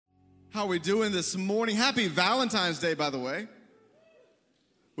How are we doing this morning? Happy Valentine's Day, by the way.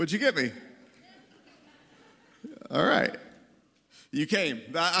 What'd you get me? All right. You came.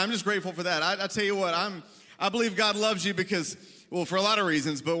 I'm just grateful for that. I tell you what, I believe God loves you because, well, for a lot of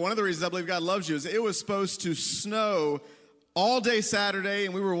reasons, but one of the reasons I believe God loves you is it was supposed to snow all day Saturday,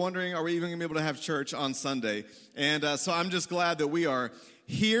 and we were wondering, are we even going to be able to have church on Sunday? And so I'm just glad that we are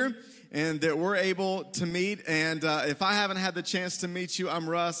here and that we're able to meet. And if I haven't had the chance to meet you, I'm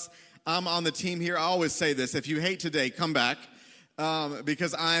Russ. I'm on the team here. I always say this, if you hate today, come back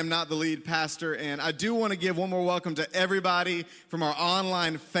because I am not the lead pastor. And I do want to give one more welcome to everybody from our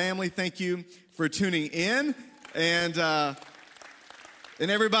online family. Thank you for tuning in. And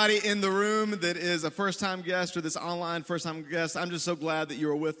everybody in the room that is a first-time guest or this online first-time guest, I'm just so glad that you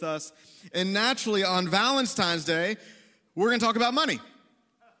are with us. And naturally, on Valentine's Day, we're going to talk about money.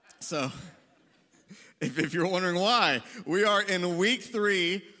 So if you're wondering why, we are in week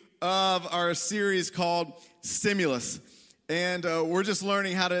 3 of our series called Stimulus. And we're just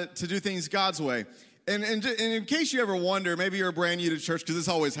learning how to do things God's way. And in case you ever wonder, maybe you're brand new to church, because this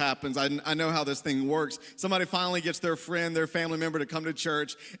always happens. I know how this thing works. Somebody finally gets their friend, their family member to come to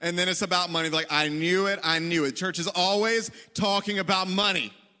church, and then it's about money. They're like, I knew it. Church is always talking about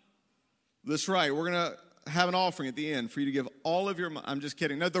money. That's right. We're going to have an offering at the end for you to give all of your money. I'm just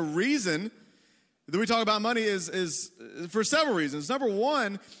kidding. Now, the reason that we talk about money is for several reasons. Number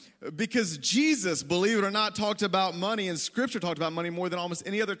one, because Jesus, believe it or not, talked about money, and Scripture talked about money more than almost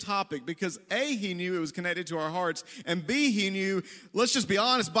any other topic, because A, he knew it was connected to our hearts, and B, he knew, let's just be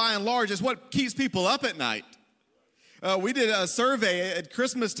honest, by and large, it's what keeps people up at night. We did a survey at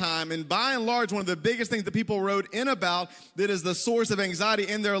Christmas time, and by and large, one of the biggest things that people wrote in about that is the source of anxiety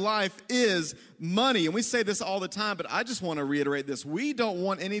in their life is money. And we say this all the time, but I just want to reiterate this. We don't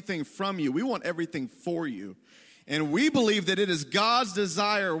want anything from you. We want everything for you. And we believe that it is God's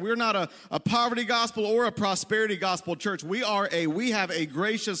desire. We're not a poverty gospel or a prosperity gospel church. We have a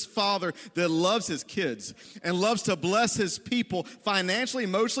gracious Father that loves his kids and loves to bless his people financially,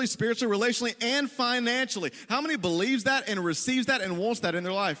 emotionally, spiritually, relationally, and financially. How many believes that and receives that and wants that in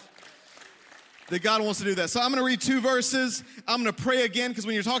their life? That God wants to do that. So I'm going to read 2 verses. I'm going to pray again, because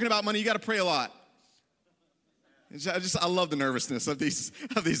when you're talking about money, you got to pray a lot. I love the nervousness of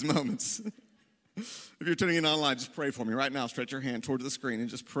these moments. If you're tuning in online, just pray for me right now. Stretch your hand towards the screen and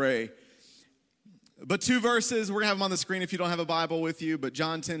just pray. But 2 verses, we're going to have them on the screen if you don't have a Bible with you. But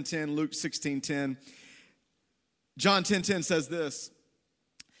John 10:10, Luke 16:10. John 10:10 says this.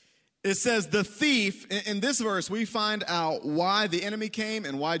 It says, the thief, in this verse, we find out why the enemy came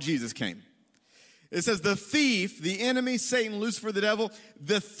and why Jesus came. It says, the thief, the enemy, Satan, Lucifer, the devil,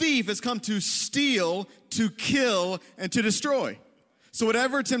 the thief has come to steal, to kill, and to destroy. So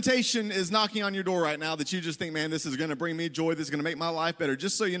whatever temptation is knocking on your door right now that you just think, man, this is going to bring me joy, this is going to make my life better,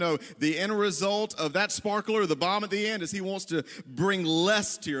 just so you know, the end result of that sparkler, the bomb at the end, is he wants to bring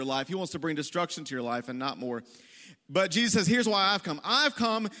less to your life. He wants to bring destruction to your life and not more. But Jesus says, here's why I've come. I've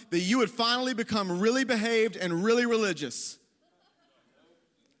come that you would finally become really behaved and really religious.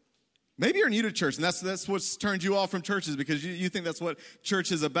 Maybe you're new to church, and that's what's turned you off from churches, because you think that's what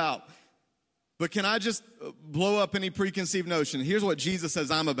church is about. But can I just blow up any preconceived notion? Here's what Jesus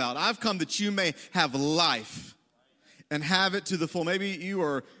says I'm about. I've come that you may have life and have it to the full. Maybe you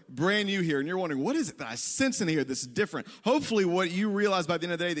are brand new here and you're wondering, what is it that I sense in here that's different? Hopefully what you realize by the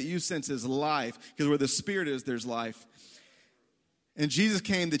end of the day that you sense is life, because where the Spirit is, there's life. And Jesus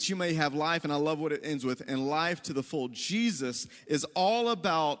came that you may have life, and I love what it ends with, and life to the full. Jesus is all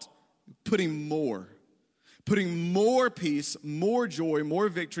about putting more peace, more joy, more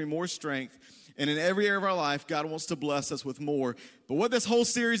victory, more strength. And in every area of our life, God wants to bless us with more. But what this whole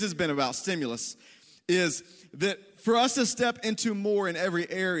series has been about, Stimulus, is that for us to step into more in every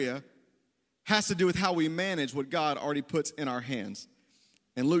area has to do with how we manage what God already puts in our hands.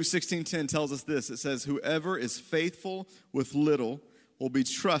 And Luke 16:10 tells us this. It says, whoever is faithful with little will be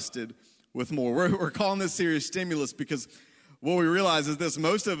trusted with more. We're calling this series Stimulus because what we realize is this.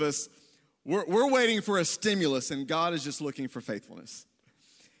 Most of us, we're waiting for a stimulus, and God is just looking for faithfulness.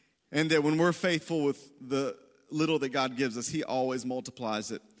 And that when we're faithful with the little that God gives us, he always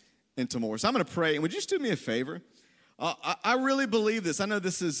multiplies it into more. So I'm going to pray. And would you just do me a favor? I really believe this. I know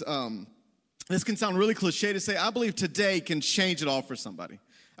this can sound really cliche to say. I believe today can change it all for somebody.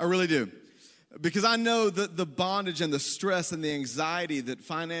 I really do. Because I know that the bondage and the stress and the anxiety that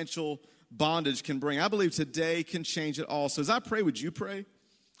financial bondage can bring, I believe today can change it all. So as I pray, would you pray?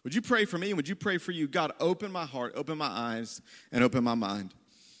 Would you pray for me, and would you pray for you? God, open my heart, open my eyes, and open my mind.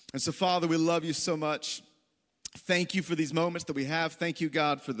 And so, Father, we love you so much. Thank you for these moments that we have. Thank you,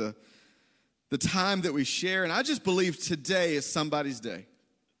 God, for the time that we share. And I just believe today is somebody's day.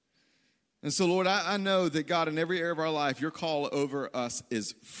 And so, Lord, I know that, God, in every area of our life, your call over us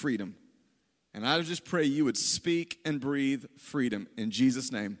is freedom. And I just pray you would speak and breathe freedom. In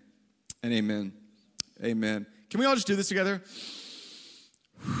Jesus' name, and amen. Amen. Can we all just do this together?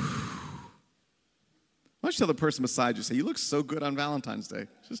 Why don't you tell the person beside you, say, you look so good on Valentine's Day.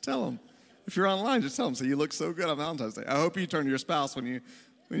 Just tell them. If you're online, just tell them, say, you look so good on Valentine's Day. I hope you turn to your spouse when you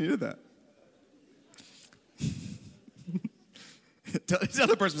did that. Tell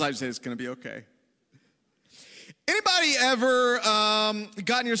the person beside you, say, it's going to be okay. Anybody ever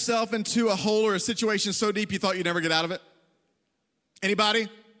gotten yourself into a hole or a situation so deep you thought you'd never get out of it? Anybody?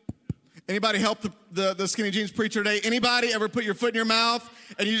 Anybody help the skinny jeans preacher today? Anybody ever put your foot in your mouth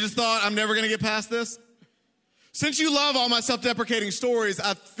and you just thought, I'm never going to get past this? Since you love all my self-deprecating stories,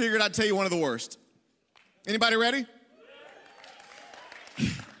 I figured I'd tell you one of the worst. Anybody ready?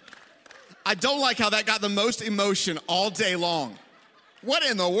 I don't like how that got the most emotion all day long. What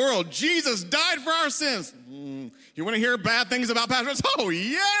in the world? Jesus died for our sins. You want to hear bad things about pastors? Oh,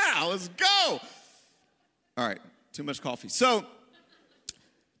 yeah, let's go. All right, too much coffee. So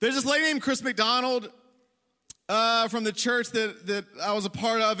there's this lady named Chris McDonald from the church that I was a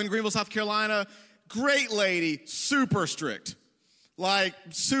part of in Greenville, South Carolina. Great lady, super strict. You ever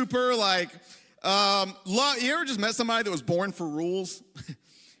just met somebody that was born for rules?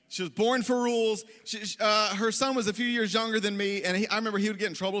 She was born for rules. Her son was a few years younger than me, and I remember he would get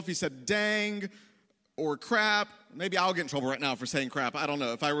in trouble if he said dang or crap. Maybe I'll get in trouble right now for saying crap. I don't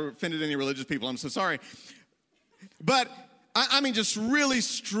know. If I offended any religious people, I'm so sorry. But, I mean, just really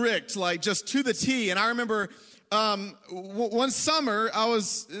strict, like just to the T. And I remember one summer, it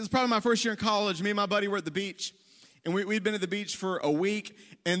was probably my first year in college. Me and my buddy were at the beach, and we'd been at the beach for a week.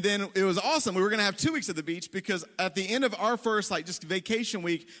 And then it was awesome. We were going to have 2 weeks at the beach because at the end of our first, just vacation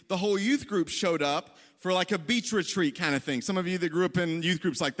week, the whole youth group showed up for like a beach retreat kind of thing. Some of you that grew up in youth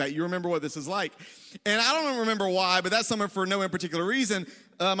groups like that, you remember what this is like. And I don't remember why, but that summer, for no particular reason,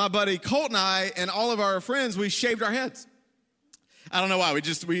 my buddy Colt and I and all of our friends, we shaved our heads. I don't know why.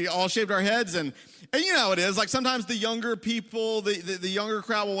 We all shaved our heads, and you know how it is. Like sometimes the younger people, the younger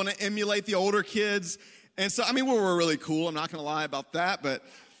crowd will want to emulate the older kids. And so, I mean, we were really cool. I'm not going to lie about that. But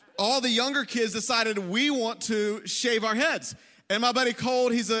all the younger kids decided we want to shave our heads. And my buddy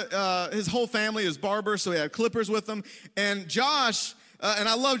Colt, his whole family is barbers, so he had clippers with him. And Josh, and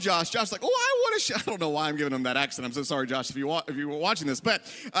I love Josh. Josh's like, I want to I don't know why I'm giving him that accent. I'm so sorry, Josh, if you were watching this. But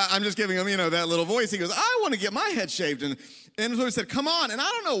I'm just giving him, that little voice. He goes, I want to get my head shaved. And so he said, come on. And I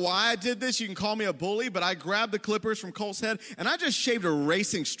don't know why I did this. You can call me a bully. But I grabbed the clippers from Colt's head, and I just shaved a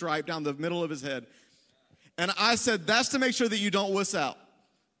racing stripe down the middle of his head. And I said, that's to make sure that you don't wuss out.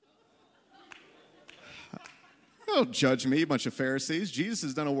 Don't judge me, a bunch of Pharisees. Jesus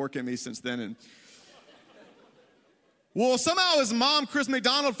has done a work in me since then. And well, somehow his mom, Chris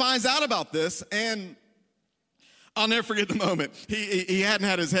McDonald, finds out about this, and I'll never forget the moment. He hadn't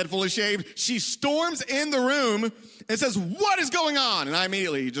had his head fully shaved. She storms in the room and says, what is going on? And I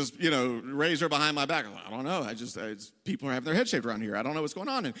immediately just, raised her behind my back. I'm like, I don't know. People are having their head shaved around here. I don't know what's going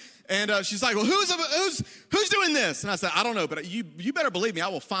on. And she's like, well, who's doing this? And I said, I don't know, but you better believe me. I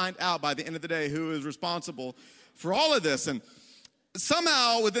will find out by the end of the day who is responsible for all of this. And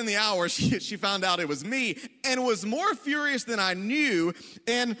somehow, within the hour, she found out it was me and was more furious than I knew.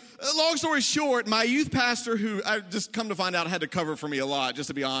 And long story short, my youth pastor, who I just come to find out had to cover for me a lot, just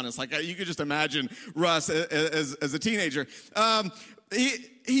to be honest. Like, you could just imagine Russ as a teenager.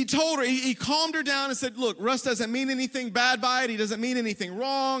 He told her, he calmed her down and said, look, Russ doesn't mean anything bad by it. He doesn't mean anything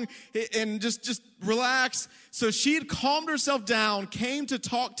wrong. And just relax. So she had calmed herself down, came to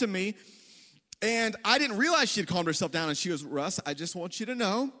talk to me. And I didn't realize she had calmed herself down. And she goes, Russ, I just want you to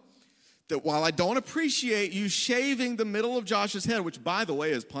know that while I don't appreciate you shaving the middle of Josh's head, which, by the way,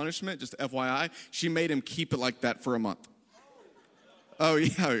 is punishment, just FYI, she made him keep it like that for a month. Oh,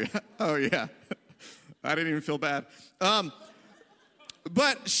 yeah. I didn't even feel bad.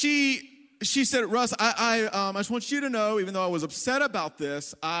 But she said, Russ, I just want you to know, even though I was upset about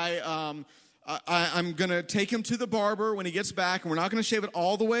this, I'm going to take him to the barber when he gets back, and we're not going to shave it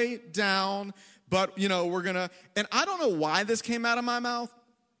all the way down, but, we're going to, and I don't know why this came out of my mouth.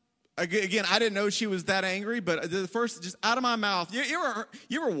 Again, I didn't know she was that angry, but the first, just out of my mouth, you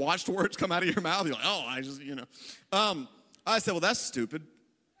ever watched words come out of your mouth? You're like, oh, I said, well, that's stupid.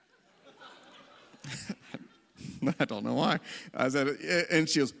 I don't know why. I said, and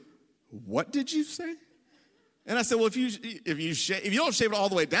she goes, what did you say? And I said, well, if you don't shave it all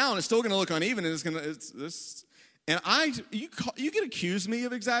the way down, it's still going to look uneven, and you could accuse me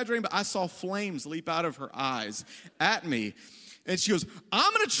of exaggerating, but I saw flames leap out of her eyes at me, and she goes,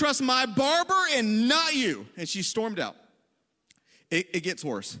 I'm going to trust my barber and not you, and she stormed out. It gets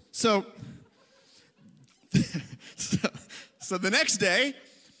worse. So so the next day,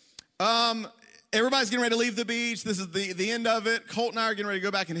 everybody's getting ready to leave the beach. This is the end of it. Colt and I are getting ready to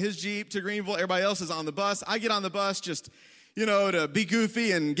go back in his Jeep to Greenville. Everybody else is on the bus. I get on the bus just, to be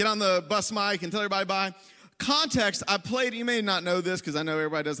goofy and get on the bus mic and tell everybody bye. Context, I played, you may not know this because I know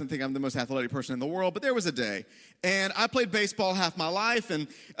everybody doesn't think I'm the most athletic person in the world, but there was a day. And I played baseball half my life. And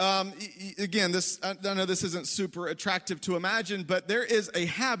again, I know this isn't super attractive to imagine, but there is a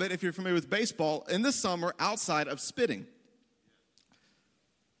habit, if you're familiar with baseball, in the summer outside of spitting.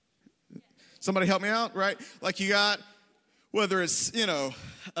 Somebody help me out, right? Like you got, whether it's,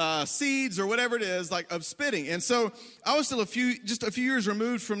 seeds or whatever it is, like of spitting. And so I was still just a few years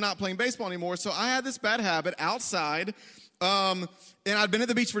removed from not playing baseball anymore. So I had this bad habit outside, and I'd been at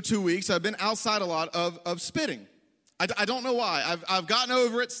the beach for 2 weeks. I've been outside a lot of spitting. I don't know why. I've gotten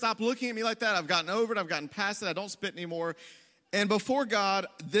over it. Stop looking at me like that. I've gotten over it. I've gotten past it. I don't spit anymore. And before God,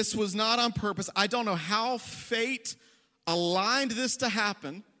 this was not on purpose. I don't know how fate aligned this to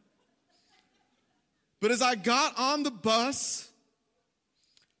happen. But as I got on the bus,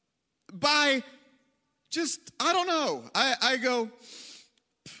 I don't know, I go,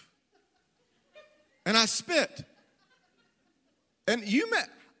 and I spit. And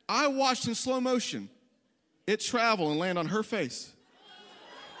I watched in slow motion it travel and land on her face.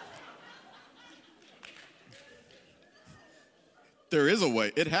 There is a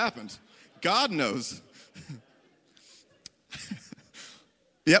way. It happened. God knows.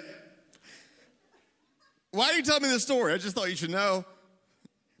 Yep. Why are you telling me this story? I just thought you should know.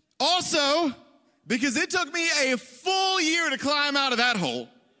 Also, because it took me a full year to climb out of that hole.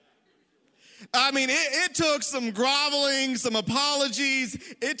 I mean, it took some groveling, some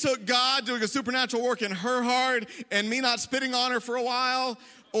apologies. It took God doing a supernatural work in her heart and me not spitting on her for a while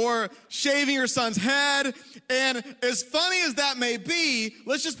or shaving her son's head. And as funny as that may be,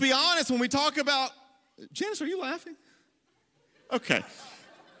 let's just be honest when we talk about... Janice, are you laughing? Okay.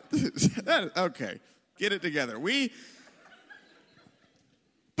 Okay. Get it together.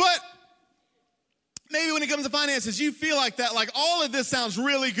 But maybe when it comes to finances, you feel like that, like all of this sounds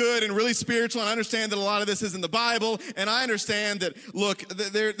really good and really spiritual, and I understand that a lot of this is in the Bible, and I understand that, look,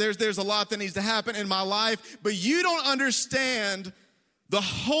 there's a lot that needs to happen in my life, but you don't understand the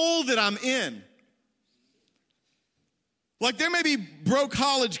hole that I'm in. Like there may be broke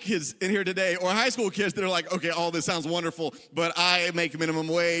college kids in here today or high school kids that are like, okay, all this sounds wonderful, but I make minimum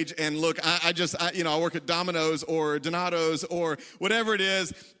wage and look, I work at Domino's or Donato's or whatever it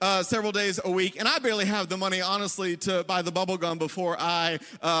is several days a week, and I barely have the money, honestly, to buy the bubble gum before I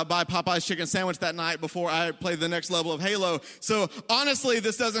buy Popeye's chicken sandwich that night before I play the next level of Halo. So honestly,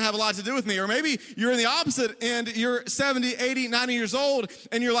 this doesn't have a lot to do with me. Or maybe you're in the opposite and you're 70, 80, 90 years old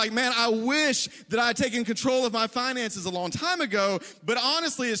and you're like, man, I wish that I had taken control of my finances a long time ago, but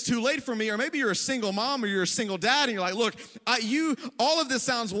honestly, it's too late for me. Or maybe you're a single mom or you're a single dad and you're like, look, all of this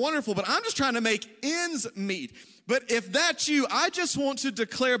sounds wonderful, but I'm just trying to make ends meet. But if that's you, I just want to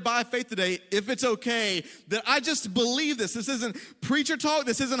declare by faith today, if it's okay, that I just believe this. This isn't preacher talk.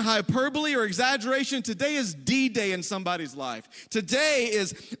 This isn't hyperbole or exaggeration. Today is D-Day in somebody's life. Today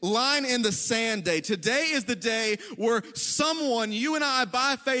is line in the sand day. Today is the day where someone, you and I,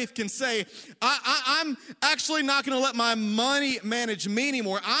 by faith can say, I'm actually not going to let my money manage me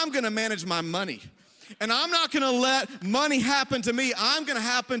anymore. I'm going to manage my money. And I'm not going to let money happen to me. I'm going to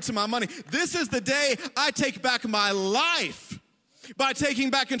happen to my money. This is the day I take back my life by taking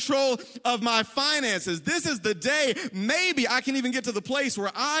back control of my finances. This is the day maybe I can even get to the place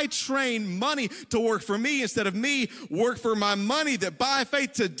where I train money to work for me instead of me work for my money. That by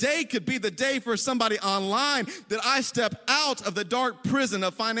faith today could be the day for somebody online that I step out of the dark prison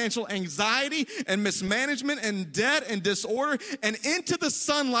of financial anxiety and mismanagement and debt and disorder and into the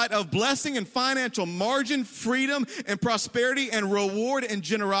sunlight of blessing and financial margin, freedom and prosperity and reward and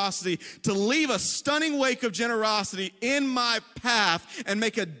generosity, to leave a stunning wake of generosity in my path and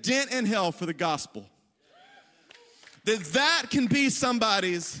make a dent in hell for the gospel. That can be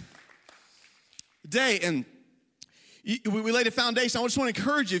somebody's day. And we laid a foundation. I just want to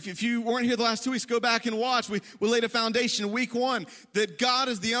encourage you, if you weren't here the last 2 weeks, go back and watch. We laid a foundation week 1 that God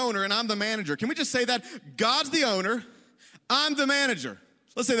is the owner and I'm the manager. Can we just say that? God's the owner, I'm the manager.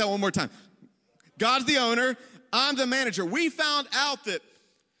 Let's say that one more time. God's the owner, I'm the manager. We found out that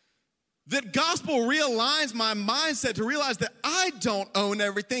that gospel realigns my mindset to realize that I don't own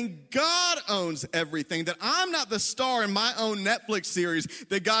everything. God owns everything. That I'm not the star in my own Netflix series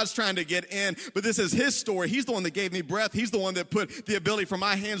that God's trying to get in, but this is his story. He's the one that gave me breath. He's the one that put the ability for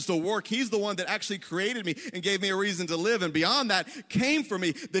my hands to work. He's the one that actually created me and gave me a reason to live. And beyond that came for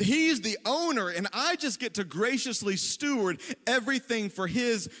me, that he's the owner and I just get to graciously steward everything for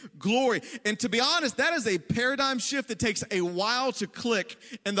his glory. And to be honest, that is a paradigm shift that takes a while to click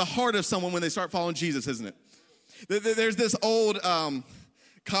in the heart of someone when they start following Jesus, isn't it? There's this old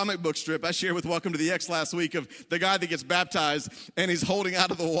comic book strip I shared with Welcome to the X last week of the guy that gets baptized and he's holding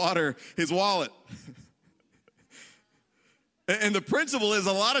out of the water his wallet. And the principle is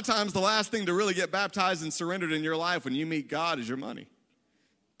a lot of times the last thing to really get baptized and surrendered in your life when you meet God is your money.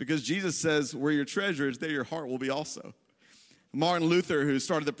 Because Jesus says, where your treasure is, there your heart will be also. Martin Luther, who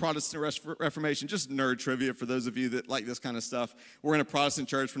started the Protestant Reformation, just nerd trivia for those of you that like this kind of stuff. We're in a Protestant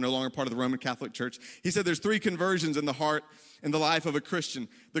church. We're no longer part of the Roman Catholic Church. He said there's 3 conversions in the heart and the life of a Christian.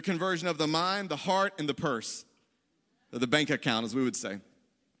 The conversion of the mind, the heart, and the purse. Or the bank account, as we would say.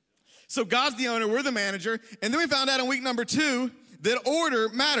 So God's the owner, we're the manager. And then we found out in week number 2 that order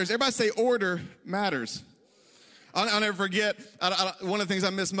matters. Everybody say order matters. I'll never forget, one of the things I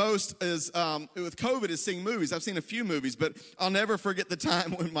miss most is, with COVID, is seeing movies. I've seen a few movies, but I'll never forget the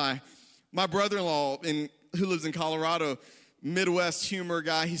time when my brother-in-law, who lives in Colorado, Midwest humor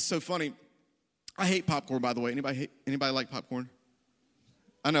guy, he's so funny. I hate popcorn, by the way. Anybody like popcorn?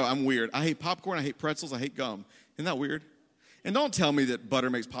 I know, I'm weird. I hate popcorn, I hate pretzels, I hate gum. Isn't that weird? And don't tell me that butter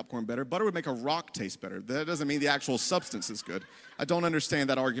makes popcorn better. Butter would make a rock taste better. That doesn't mean the actual substance is good. I don't understand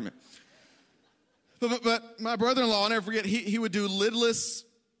that argument. But my brother-in-law, I'll never forget, he would do lidless,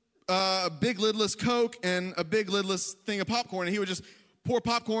 a big lidless Coke and a big lidless thing of popcorn. And he would just pour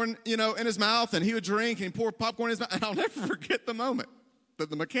popcorn, in his mouth, and he would drink, and he'd pour popcorn in his mouth. And I'll never forget the moment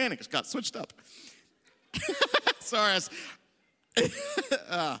that the mechanics got switched up. Sorry,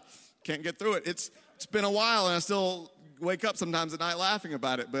 can't get through it. It's been a while, and I still wake up sometimes at night laughing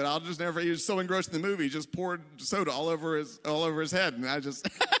about it. But I'll just never, he was so engrossed in the movie, he just poured soda all over his head. And I just...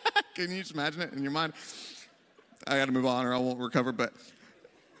 Can you just imagine it in your mind? I got to move on or I won't recover. But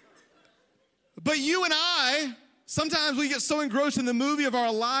you and I, sometimes we get so engrossed in the movie of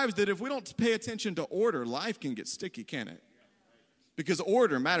our lives that if we don't pay attention to order, life can get sticky, can't it? Because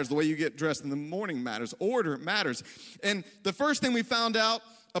order matters. The way you get dressed in the morning matters. Order matters. And the first thing we found out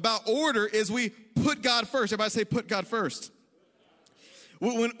about order is we put God first. Everybody say, put God first.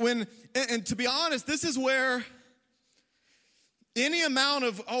 And to be honest, this is where... any amount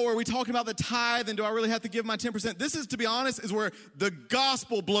of, are we talking about the tithe and do I really have to give my 10%? This is, to be honest, is where the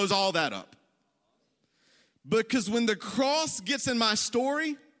gospel blows all that up. Because when the cross gets in my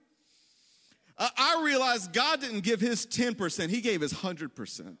story, I realize God didn't give his 10%, he gave his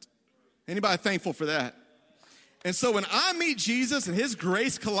 100%. Anybody thankful for that? And so when I meet Jesus and his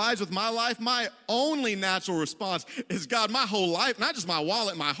grace collides with my life, my only natural response is, God, my whole life, not just my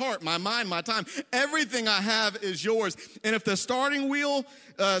wallet, my heart, my mind, my time, everything I have is yours. And if the starting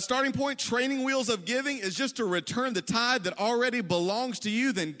point, training wheels of giving is just to return the tithe that already belongs to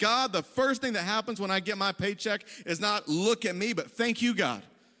you, then God, the first thing that happens when I get my paycheck is not look at me, but thank you, God.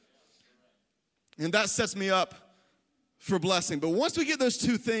 And that sets me up for blessing. But once we get those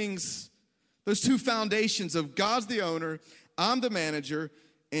two things, those two foundations of God's the owner, I'm the manager,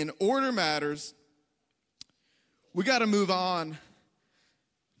 and order matters, we got to move on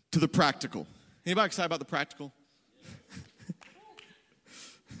to the practical. Anybody excited about the practical?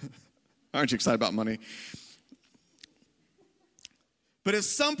 Aren't you excited about money? But at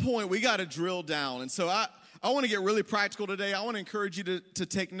some point, we got to drill down. And so I want to get really practical today. I want to encourage you to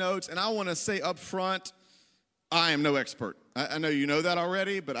take notes, and I want to say up front, I am no expert. I know you know that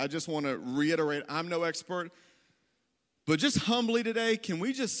already, but I just want to reiterate, I'm no expert. But just humbly today, can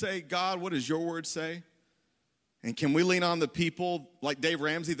we just say, God, what does your word say? And can we lean on the people like Dave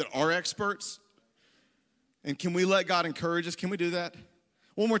Ramsey that are experts? And can we let God encourage us? Can we do that?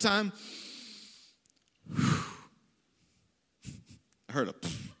 One more time. I heard a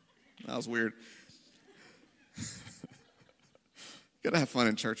that was weird. Gotta have fun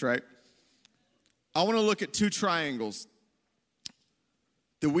in church, right? I want to look at two triangles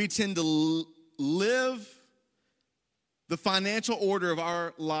that we tend to live the financial order of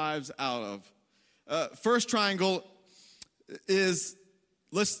our lives out of. First triangle is,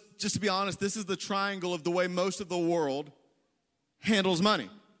 let's just to be honest, this is the triangle of the way most of the world handles money.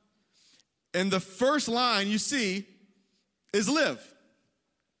 And the first line you see is live.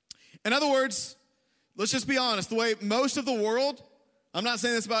 In other words, let's just be honest, the way most of the world I'm not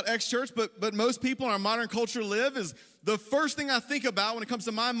saying this about X-Church, but most people in our modern culture live is the first thing I think about when it comes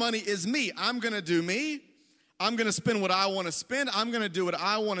to my money is me. I'm going to do me. I'm going to spend what I want to spend. I'm going to do what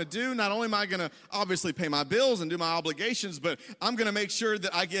I want to do. Not only am I going to obviously pay my bills and do my obligations, but I'm going to make sure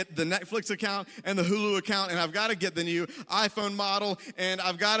that I get the Netflix account and the Hulu account, and I've got to get the new iPhone model, and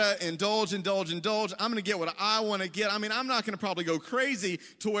I've got to indulge. I'm going to get what I want to get. I mean, I'm not going to probably go crazy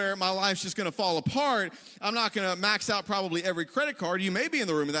to where my life's just going to fall apart. I'm not going to max out probably every credit card. You may be in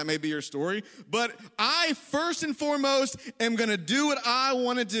the room, and that may be your story, but I, first and foremost, am going to do what I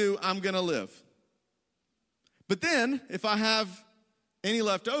want to do. I'm going to live. But then, if I have any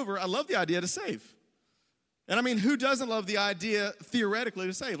left over, I love the idea to save. And I mean, who doesn't love the idea, theoretically,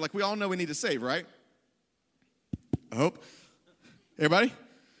 to save? Like, we all know we need to save, right? I hope. Everybody?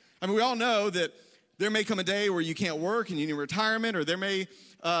 I mean, we all know that there may come a day where you can't work and you need retirement, or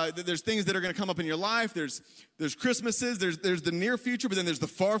there's things that are going to come up in your life. There's Christmases, there's the near future, but then there's the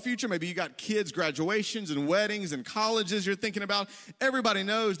far future. Maybe you got kids' graduations and weddings and colleges you're thinking about. Everybody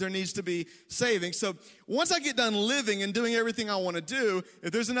knows there needs to be saving. So once I get done living and doing everything I want to do,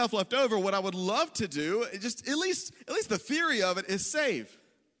 if there's enough left over, what I would love to do, just at least the theory of it, is save.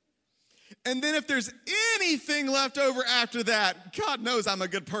 And then if there's anything left over after that, God knows I'm a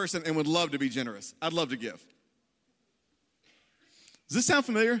good person and would love to be generous. I'd love to give. Does this sound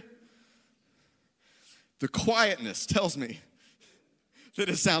familiar? The quietness tells me that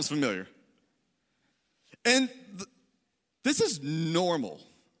it sounds familiar. And this is normal.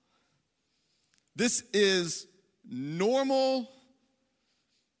 This is normal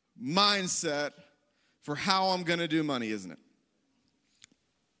mindset for how I'm going to do money, isn't it?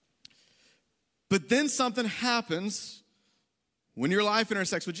 But then something happens when your life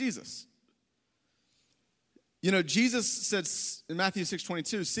intersects with Jesus. You know, Jesus said in Matthew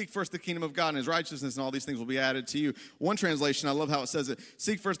 6:22, seek first the kingdom of God and his righteousness, and all these things will be added to you. One translation, I love how it says it,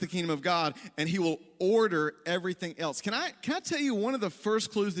 seek first the kingdom of God, and he will order everything else. Can I tell you one of the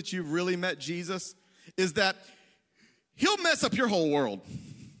first clues that you've really met Jesus is that he'll mess up your whole world.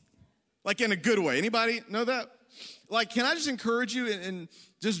 Like in a good way. Anybody know that? Like, can I just encourage you and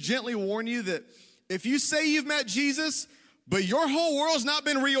just gently warn you that if you say you've met Jesus, but your whole world's not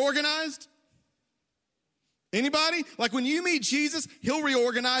been reorganized? Anybody? Like when you meet Jesus, he'll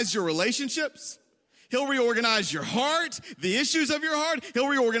reorganize your relationships. He'll reorganize your heart, the issues of your heart. He'll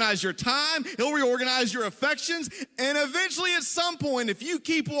reorganize your time. He'll reorganize your affections. And eventually at some point, if you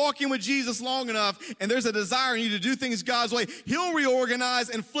keep walking with Jesus long enough and there's a desire in you to do things God's way, he'll reorganize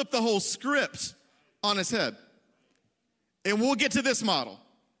and flip the whole script on its head. And we'll get to this model,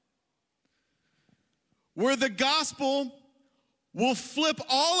 where the gospel will flip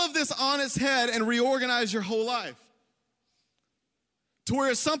all of this on its head and reorganize your whole life. To where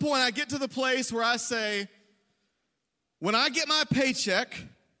at some point I get to the place where I say, when I get my paycheck,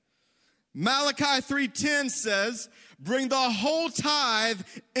 Malachi 3:10 says, bring the whole tithe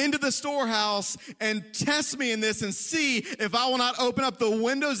into the storehouse and test me in this and see if I will not open up the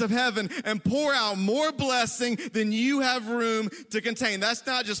windows of heaven and pour out more blessing than you have room to contain. That's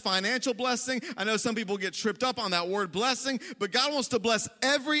not just financial blessing. I know some people get tripped up on that word blessing, but God wants to bless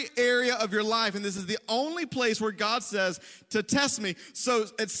every area of your life, and this is the only place where God says to test me. So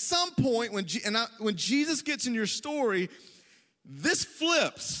at some point when Jesus gets in your story, this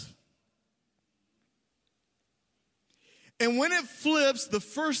flips. And when it flips, the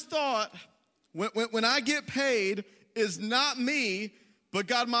first thought, when I get paid, is not me, but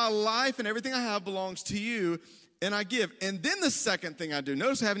God, my life and everything I have belongs to you, and I give. And then the second thing I do,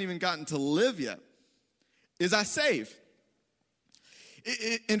 notice I haven't even gotten to live yet, is I save.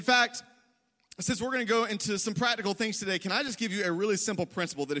 In fact, since we're going to go into some practical things today, can I just give you a really simple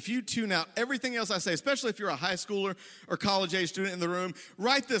principle that if you tune out everything else I say, especially if you're a high schooler or college-age student in the room,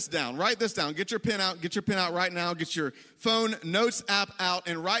 write this down. Write this down. Get your pen out right now. Get your phone notes app out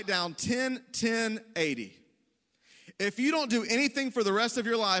and write down 10, 10, 80. If you don't do anything for the rest of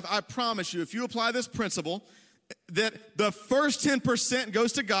your life, I promise you, if you apply this principle, that the first 10%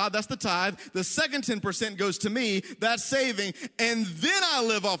 goes to God, that's the tithe. The second 10% goes to me, that's saving, and then I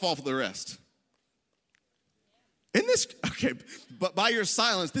live off of the rest. In this, okay, but by your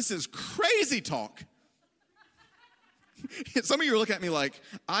silence, this is crazy talk. Some of you are looking at me like,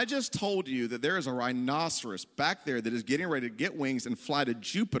 I just told you that there is a rhinoceros back there that is getting ready to get wings and fly to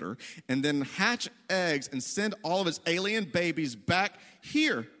Jupiter and then hatch eggs and send all of its alien babies back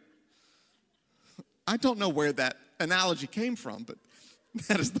here. I don't know where that analogy came from, but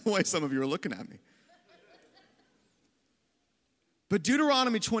that is the way some of you are looking at me. But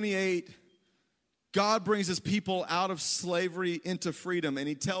Deuteronomy 28, God brings his people out of slavery into freedom, and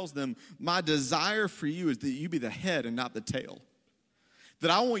he tells them, my desire for you is that you be the head and not the tail.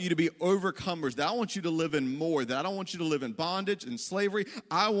 that I want you to be overcomers, that I want you to live in more, that I don't want you to live in bondage and slavery.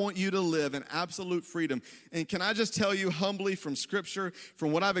 I want you to live in absolute freedom. And can I just tell you humbly from Scripture,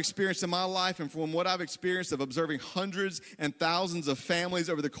 from what I've experienced in my life and from what I've experienced of observing hundreds and thousands of families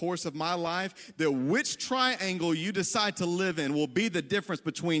over the course of my life, that which triangle you decide to live in will be the difference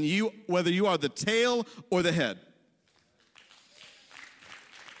between you, whether you are the tail or the head.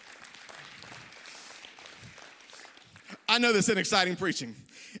 I know this isn't exciting preaching,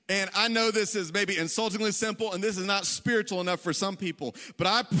 and I know this is maybe insultingly simple, and this is not spiritual enough for some people, but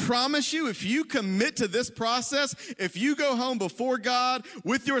I promise you, if you commit to this process, if you go home before God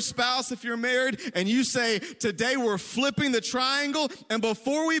with your spouse, if you're married, and you say, today we're flipping the triangle, and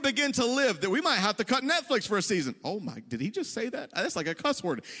before we begin to live, that we might have to cut Netflix for a season. Oh my, did he just say that? That's like a cuss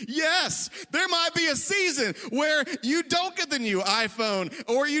word. Yes, there might be a season where you don't get the new iPhone,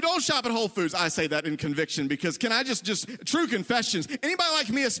 or you don't shop at Whole Foods. I say that in conviction, because can I just true confessions. Anybody like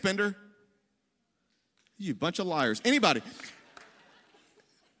me a spender? You bunch of liars. Anybody?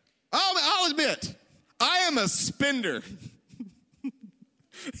 I'll admit, I am a spender.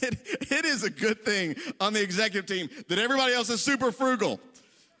 It is a good thing on the executive team that everybody else is super frugal.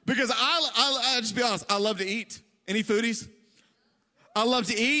 Because I'll just be honest, I love to eat. Any foodies? I love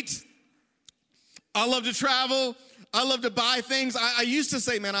to eat. I love to travel. I love to buy things. I used to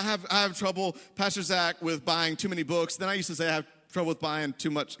say, man, I have trouble, Pastor Zach, with buying too many books. Then I used to say I have trouble with buying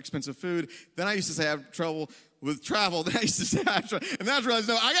too much expensive food. Then I used to say I have trouble with travel. Then I used to say I have trouble. And then I realized,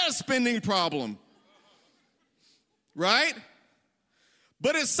 no, I got a spending problem. Right?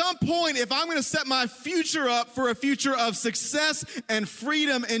 But at some point, if I'm going to set my future up for a future of success and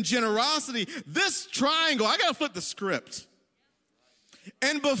freedom and generosity, this triangle, I got to flip the script.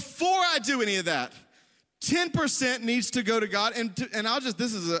 And before I do any of that, 10% needs to go to God, and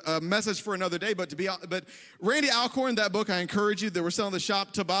this is a message for another day, but Randy Alcorn, that book I encourage you that we're selling the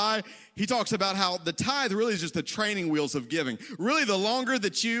shop to buy, he talks about how the tithe really is just the training wheels of giving. Really, the longer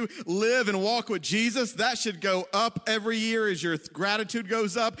that you live and walk with Jesus, that should go up every year as your gratitude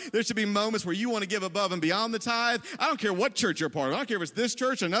goes up. There should be moments where you want to give above and beyond the tithe. I don't care what church you're part of. I don't care if it's this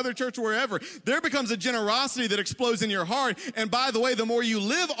church, another church, wherever. There becomes a generosity that explodes in your heart. And by the way, the more you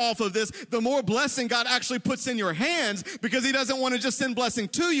live off of this, the more blessing God actually puts in your hands, because he doesn't want to just send blessing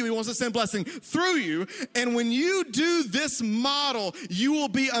to you. He wants to send blessing through you. And when you do this model, you will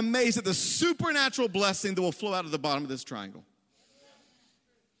be amazed at the supernatural blessing that will flow out of the bottom of this triangle.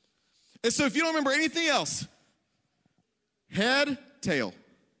 And so if you don't remember anything else, head, tail.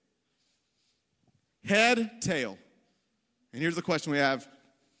 Head, tail. And here's the question we have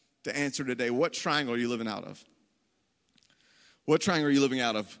to answer today. What triangle are you living out of? What triangle are you living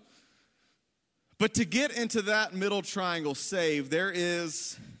out of? But to get into that middle triangle saved, there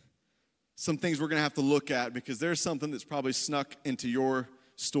is some things we're going to have to look at, because there's something that's probably snuck into your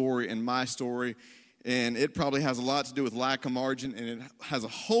story and my story, and it probably has a lot to do with lack of margin, and it has a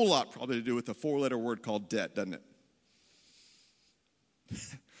whole lot probably to do with a 4-letter word called debt, doesn't it?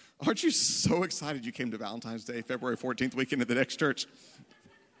 Aren't you so excited you came to Valentine's Day, February 14th weekend at the next church?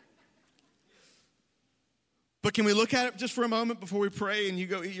 But can we look at it just for a moment before we pray and you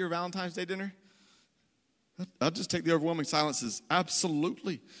go eat your Valentine's Day dinner? I'll just take the overwhelming silences.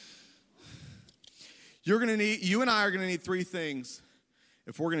 Absolutely. You and I are going to need 3 things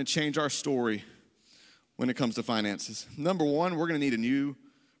if we're going to change our story when it comes to finances. Number 1, we're going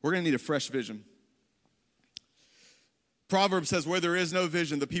to need a fresh vision. Proverbs says, where there is no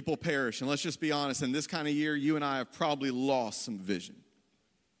vision, the people perish. And let's just be honest, in this kind of year, you and I have probably lost some vision.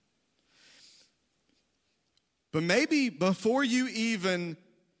 But maybe before you even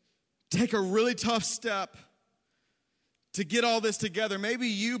take a really tough step to get all this together, maybe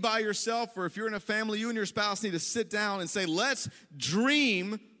you by yourself, or if you're in a family, you and your spouse need to sit down and say, let's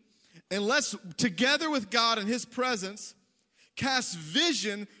dream, and let's, together with God in his presence, cast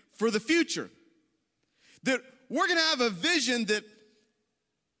vision for the future. That we're going to have a vision that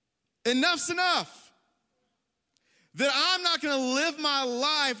enough's enough. That I'm not going to live my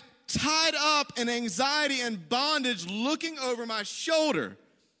life tied up in anxiety and bondage looking over my shoulder.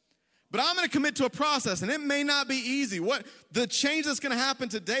 But I'm going to commit to a process, and it may not be easy. What the change that's going to happen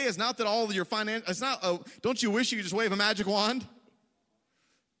today is not that all of your finance, it's not, don't you wish you could just wave a magic wand?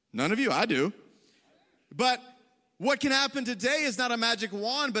 None of you, I do. But what can happen today is not a magic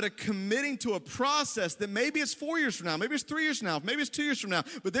wand, but a committing to a process that maybe it's 4 years from now, maybe it's 3 years from now, maybe it's 2 years from now.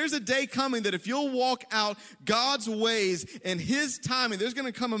 But there's a day coming that if you'll walk out God's ways and his timing, there's going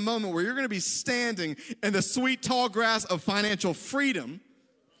to come a moment where you're going to be standing in the sweet tall grass of financial freedom.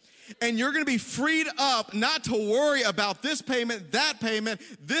 And you're going to be freed up not to worry about this payment,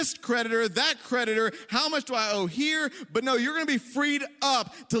 this creditor, that creditor, how much do I owe here? But no, you're going to be freed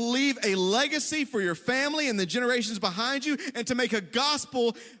up to leave a legacy for your family and the generations behind you and to make a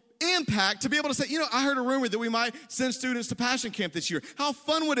gospel impact, to be able to say, I heard a rumor that we might send students to Passion Camp this year. How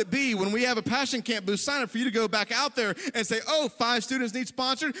fun would it be when we have a Passion Camp booth sign up for you to go back out there and say, 5 students need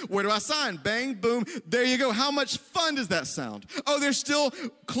sponsored. Where do I sign? Bang, boom. There you go. How much fun does that sound? There's still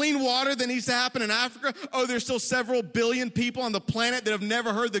clean water that needs to happen in Africa. There's still several billion people on the planet that have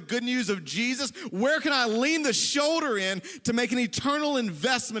never heard the good news of Jesus. Where can I lean the shoulder in to make an eternal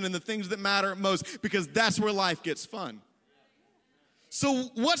investment in the things that matter most? Because that's where life gets fun. So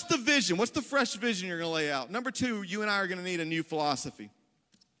what's the vision? What's the fresh vision you're going to lay out? Number 2, you and I are going to need a new philosophy.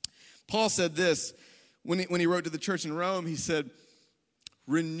 Paul said this when he wrote to the church in Rome. He said,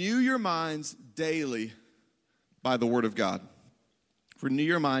 renew your minds daily by the word of God. Renew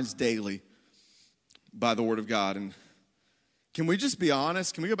your minds daily by the word of God. And can we just be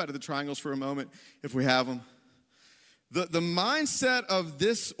honest? Can we go back to the triangles for a moment if we have them? The mindset of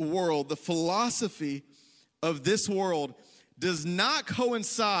this world, the philosophy of this world does not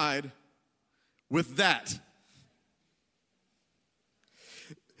coincide with that.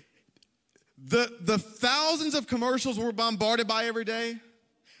 The thousands of commercials we're bombarded by every day,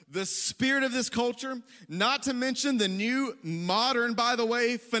 the spirit of this culture, not to mention the new modern, by the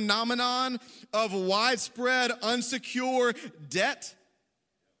way, phenomenon of widespread unsecured debt,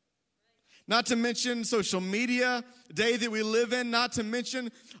 not to mention social media, the day that we live in, not to mention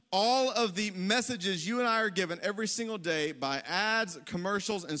all of the messages you and I are given every single day by ads,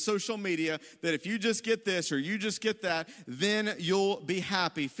 commercials, and social media that if you just get this or you just get that, then you'll be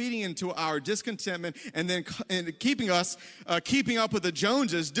happy, feeding into our discontentment and then keeping us keeping up with the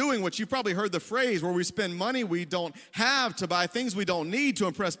Joneses, doing what you've probably heard the phrase where we spend money we don't have to buy things we don't need to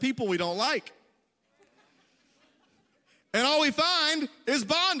impress people we don't like. And all we find is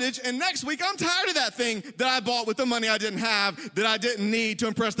bondage, and next week I'm tired of that thing that I bought with the money I didn't have, that I didn't need to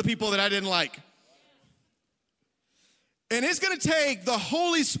impress the people that I didn't like. And it's going to take the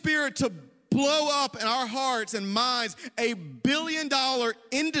Holy Spirit to blow up in our hearts and minds a billion-dollar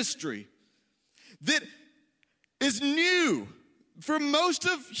industry that is new for most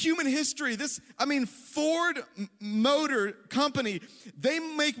of human history. Ford Motor Company, they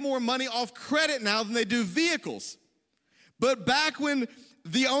make more money off credit now than they do vehicles. But back when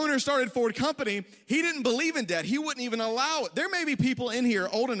the owner started Ford Company, he didn't believe in debt. He wouldn't even allow it. There may be people in here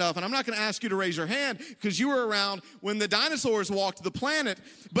old enough, and I'm not going to ask you to raise your hand because you were around when the dinosaurs walked the planet.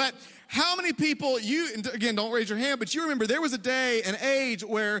 But how many people, again, don't raise your hand, but you remember there was a day, an age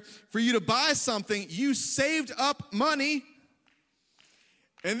where for you to buy something, you saved up money,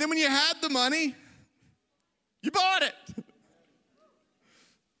 and then when you had the money, you bought it.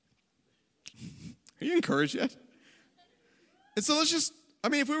 Are you encouraged yet? And so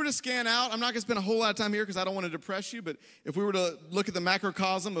if we were to scan out, I'm not going to spend a whole lot of time here because I don't want to depress you, but if we were to look at the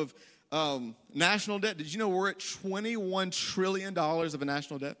macrocosm of national debt, did you know we're at $21 trillion of a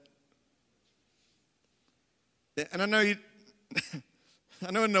national debt? And I know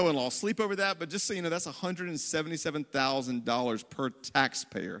no one lost sleep over that, but just so you know, that's $177,000 per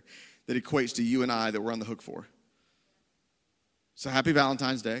taxpayer that equates to you and I that we're on the hook for. So happy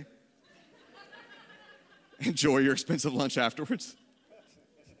Valentine's Day. Enjoy your expensive lunch afterwards.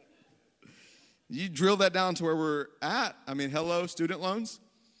 You drill that down to where we're at. Hello, student loans.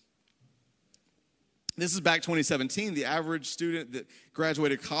 This is back 2017. The average student that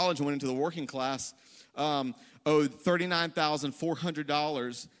graduated college and went into the working class owed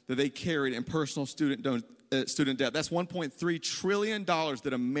 $39,400 that they carried in personal student debt. That's $1.3 trillion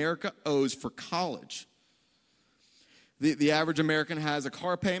that America owes for college. The average American has a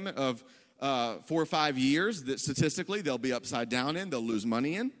car payment of 4 or 5 years that statistically they'll be upside down in, they'll lose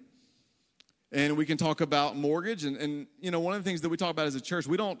money in. And we can talk about mortgage. And one of the things that we talk about as a church,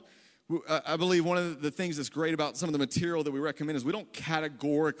 I believe one of the things that's great about some of the material that we recommend is we don't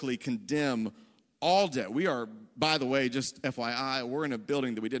categorically condemn all debt. We are, by the way, just FYI, we're in a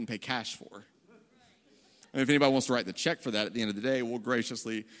building that we didn't pay cash for. And if anybody wants to write the check for that at the end of the day, we'll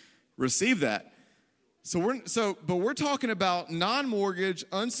graciously receive that. But we're talking about non-mortgage,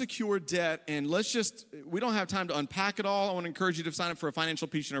 unsecured debt, and we don't have time to unpack it all. I want to encourage you to sign up for a Financial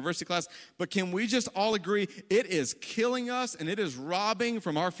Peace University class, but can we just all agree it is killing us and it is robbing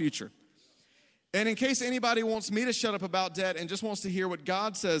from our future? And in case anybody wants me to shut up about debt and just wants to hear what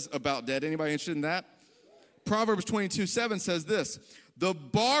God says about debt, anybody interested in that? Proverbs 22:7 says this, the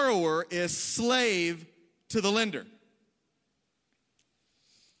borrower is slave to the lender.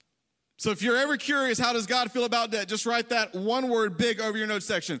 So if you're ever curious, how does God feel about debt? Just write that one word big over your notes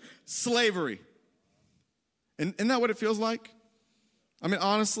section: slavery. And isn't that what it feels like? I mean,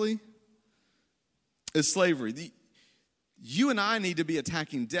 honestly, it's slavery. You and I need to be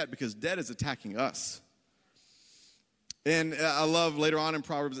attacking debt because debt is attacking us. And I love later on in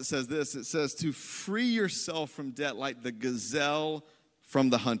Proverbs it says this. It says to free yourself from debt like the gazelle from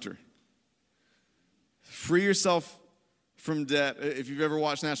the hunter. Free yourself from debt. If you've ever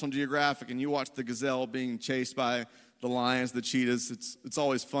watched National Geographic and you watch the gazelle being chased by the lions, the cheetahs, it's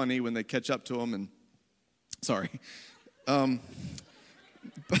always funny when they catch up to them. And sorry. That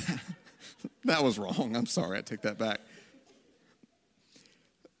was wrong. I'm sorry. I take that back.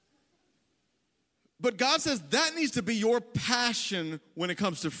 But God says that needs to be your passion when it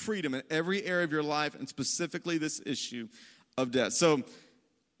comes to freedom in every area of your life, and specifically this issue of debt. So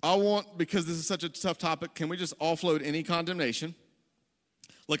because this is such a tough topic, can we just offload any condemnation?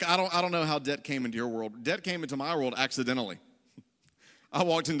 Look, I don't know how debt came into your world. Debt came into my world accidentally. I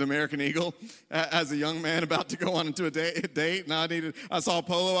walked into American Eagle as a young man about to go on into a date, and I saw a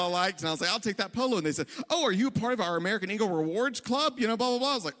polo I liked, and I was like, I'll take that polo. And they said, oh, are you a part of our American Eagle Rewards Club? You know, blah, blah,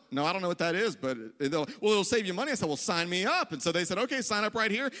 blah. I was like, no, I don't know what that is, but it'll save you money. I said, well, sign me up. And so they said, okay, sign up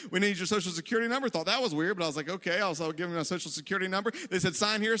right here. We need your social security number. Thought that was weird, but I was like, okay. I'll give them a social security number. They said,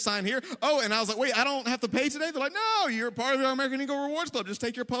 sign here, sign here. Oh, and I was like, wait, I don't have to pay today? They're like, no, you're a part of our American Eagle Rewards Club. Just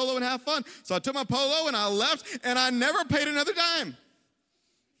take your polo and have fun. So I took my polo and I left, and I never paid another dime.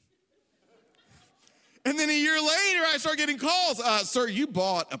 And then a year later, I start getting calls. Sir, you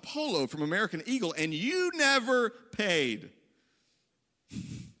bought a polo from American Eagle, and you never paid.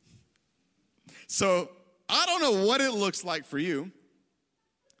 So I don't know what it looks like for you.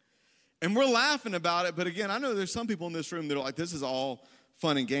 And we're laughing about it. But again, I know there's some people in this room that are like, this is all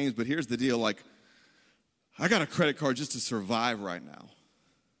fun and games. But here's the deal. Like, I got a credit card just to survive right now.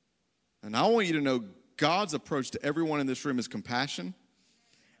 And I want you to know God's approach to everyone in this room is compassion.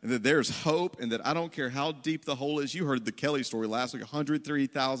 And that there's hope, and that I don't care how deep the hole is. You heard the Kelly story last week,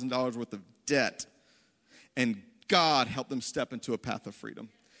 $103,000 worth of debt. And God helped them step into a path of freedom.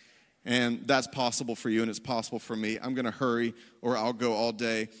 And that's possible for you, and it's possible for me. I'm going to hurry, or I'll go all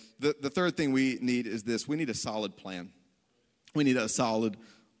day. The third thing we need is this. We need a solid plan. We need a solid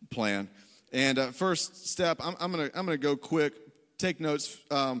plan. And first step, I'm going to go quick. Take notes.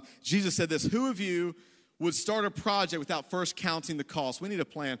 Jesus said this: who of you would start a project without first counting the cost? We need a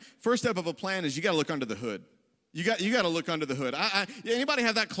plan. First step of a plan is you got to look under the hood. You got to look under the hood. Anybody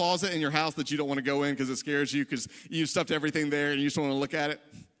have that closet in your house that you don't want to go in because it scares you because you stuffed everything there and you just want to look at it?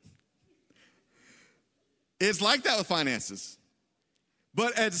 It's like that with finances.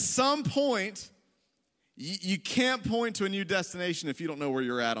 But at some point, you can't point to a new destination if you don't know where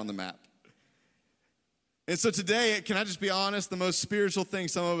you're at on the map. And so today, can I just be honest? The most spiritual thing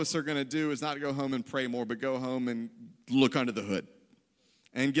some of us are going to do is not go home and pray more, but go home and look under the hood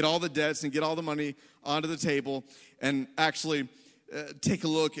and get all the debts and get all the money onto the table and actually take a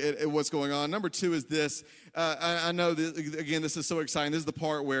look at what's going on. Number two is this. I know that, again, this is so exciting. This is the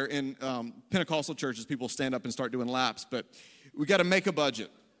part where in Pentecostal churches, people stand up and start doing laps, but we got to make a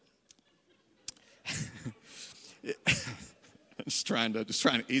budget. just trying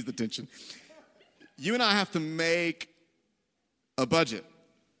to ease the tension. You and I have to make a budget.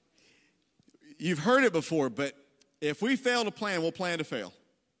 You've heard it before, but if we fail to plan, we'll plan to fail.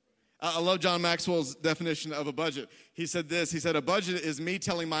 I love John Maxwell's definition of a budget. He said this. He said, a budget is me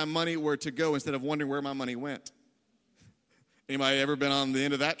telling my money where to go instead of wondering where my money went. Anybody ever been on the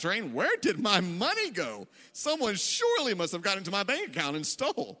end of that train? Where did my money go? Someone surely must have got into my bank account and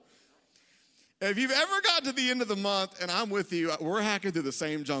stole. If you've ever got to the end of the month, and I'm with you, we're hacking through the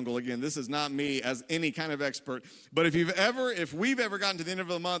same jungle. Again, this is not me as any kind of expert. But if we've ever gotten to the end of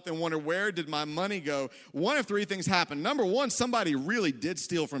the month and wondered, where did my money go? One of three things happen. Number one, somebody really did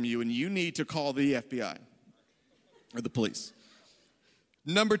steal from you, and you need to call the FBI or the police.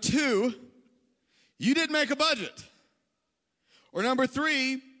 Number two, you didn't make a budget. Or number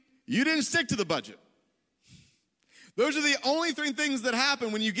three, you didn't stick to the budget. Those are the only three things that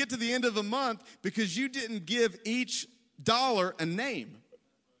happen when you get to the end of the month because you didn't give each dollar a name.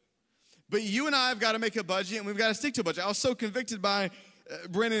 But you and I have got to make a budget, and we've got to stick to a budget. I was so convicted by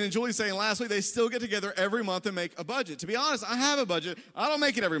Brendan and Julie saying last week they still get together every month and make a budget. To be honest, I have a budget. I don't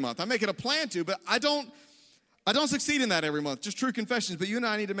make it every month. I make it a plan to, but I don't succeed in that every month. Just true confessions. But you and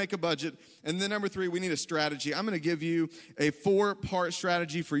I need to make a budget. And then number three, we need a strategy. I'm going to give you a 4-part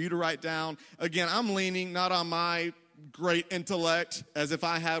strategy for you to write down. Again, I'm leaning not on my great intellect as if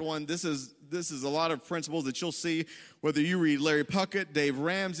I had one. This is this is a lot of principles that you'll see whether you read Larry Puckett, Dave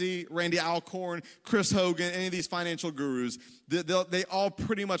Ramsey, Randy Alcorn, Chris Hogan, any of these financial gurus. They all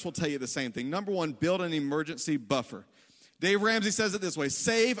pretty much will tell you the same thing. Number one, build an emergency buffer. Dave Ramsey says it this way: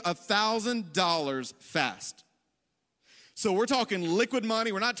 save $1,000 fast. So we're talking liquid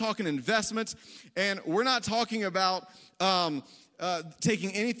money. We're not talking investments. And we're not talking about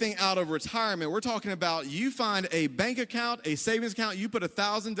taking anything out of retirement. We're talking about you find a bank account, a savings account, you put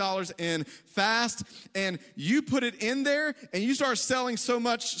 $1,000 in fast, and you put it in there, and you start selling so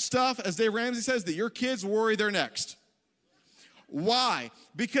much stuff, as Dave Ramsey says, that your kids worry they're next. Why?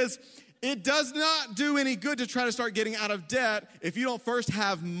 Because it does not do any good to try to start getting out of debt if you don't first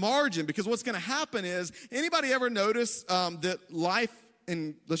have margin. Because what's going to happen is, anybody ever notice that life,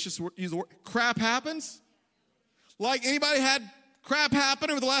 and let's just use the word, crap happens? Like, anybody had crap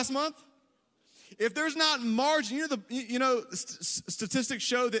happen over the last month? If there's not margin, statistics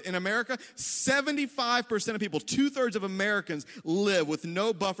show that in America, 75% of people, 2/3 of Americans, live with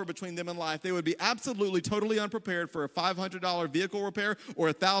no buffer between them and life. They would be absolutely, totally unprepared for a $500 vehicle repair or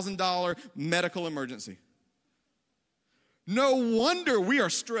a $1,000 medical emergency. No wonder we are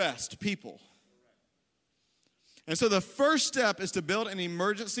stressed people. And so the first step is to build an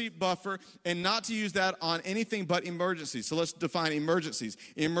emergency buffer and not to use that on anything but emergencies. So let's define emergencies.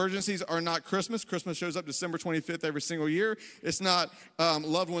 Emergencies are not Christmas. Christmas shows up December 25th every single year. It's not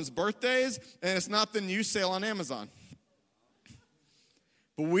loved ones' birthdays, and it's not the new sale on Amazon.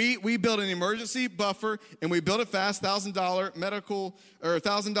 But we build an emergency buffer, and we build it fast, $1,000 medical, or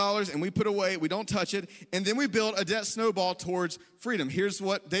 $1,000, and we put away, we don't touch it, and then we build a debt snowball towards freedom. Here's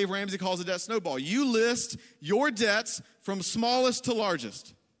what Dave Ramsey calls a debt snowball. You list your debts from smallest to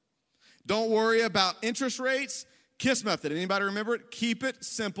largest. Don't worry about interest rates. KISS method. Anybody remember it? Keep it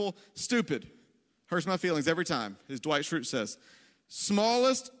simple, stupid. Hurts my feelings every time, as Dwight Schrute says.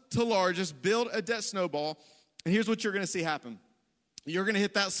 Smallest to largest, build a debt snowball, and here's what you're going to see happen. You're going to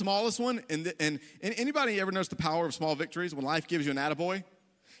hit that smallest one, and anybody ever notice the power of small victories? When life gives you an attaboy,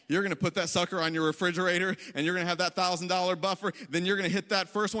 you're going to put that sucker on your refrigerator, and you're going to have that $1,000 buffer. Then you're going to hit that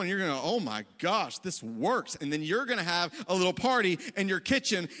first one, and you're going to go, oh my gosh, this works. And then you're going to have a little party in your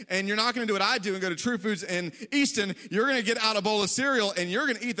kitchen, and you're not going to do what I do and go to True Foods in Easton. You're going to get out a bowl of cereal, and you're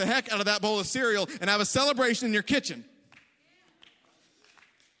going to eat the heck out of that bowl of cereal and have a celebration in your kitchen.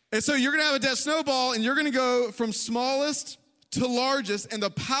 And so you're going to have a debt snowball, and you're going to go from smallest to largest, and the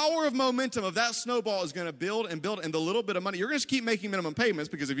power of momentum of that snowball is going to build, and the little bit of money. You're going to keep making minimum payments,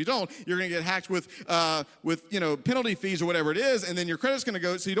 because if you don't, you're going to get hacked with penalty fees or whatever it is, and then your credit's going to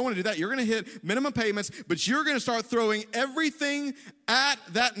go, so you don't want to do that. You're going to hit minimum payments, but you're going to start throwing everything at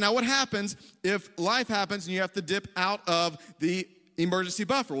that. Now, what happens if life happens and you have to dip out of the emergency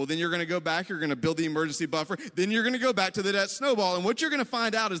buffer? Well, then you're going to go back, you're going to build the emergency buffer, then you're going to go back to the debt snowball. And what you're going to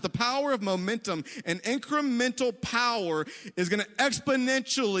find out is the power of momentum and incremental power is going to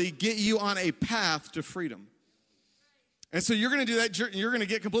exponentially get you on a path to freedom. And so you're going to do that, you're going to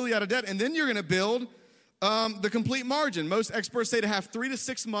get completely out of debt, and then you're going to build the complete margin. Most experts say to have 3 to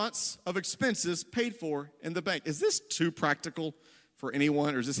 6 months of expenses paid for in the bank. Is this too practical for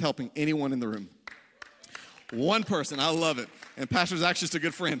anyone, or is this helping anyone in the room? One person, I love it. And Pastor Zach's just a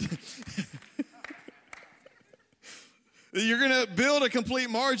good friend. You're going to build a complete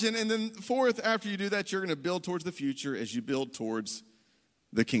margin, and then fourth, after you do that, you're going to build towards the future as you build towards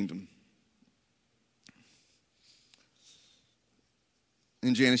the kingdom.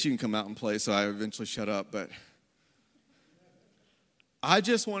 And Janice, you can come out and play, so I eventually shut up, but I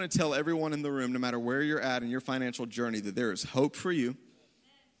just want to tell everyone in the room, no matter where you're at in your financial journey, that there is hope for you.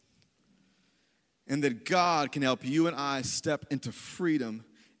 And that God can help you and I step into freedom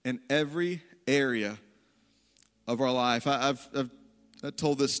in every area of our life. I've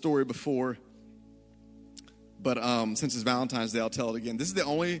told this story before, but since it's Valentine's Day, I'll tell it again. This is the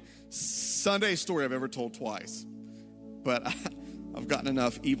only Sunday story I've ever told twice. But I've gotten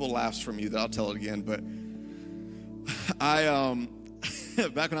enough evil laughs from you that I'll tell it again. But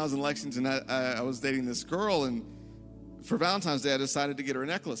back when I was in Lexington, I was dating this girl, and for Valentine's Day, I decided to get her a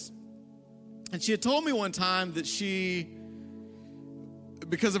necklace. And she had told me one time that she,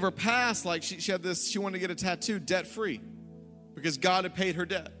 because of her past, like she had this, she wanted to get a tattoo debt-free because God had paid her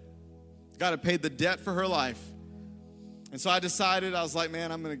debt. God had paid the debt for her life. And so I decided, I was like,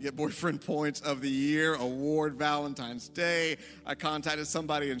 man, I'm going to get Boyfriend Points of the Year award Valentine's Day. I contacted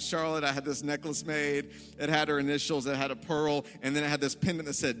somebody in Charlotte. I had this necklace made. It had her initials. It had a pearl. And then it had this pendant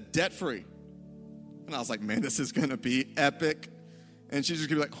that said debt-free. And I was like, man, this is going to be epic. And she's just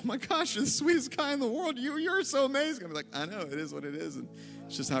going to be like, oh, my gosh, you're the sweetest guy in the world. You're so amazing. I'm like, I know, it is what it is. And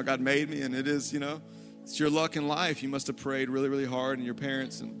it's just how God made me. And it is, it's your luck in life. You must have prayed really, really hard, and your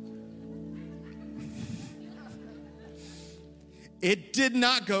parents. And It did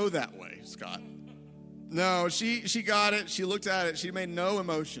not go that way, Scott. No, she got it. She looked at it. She made no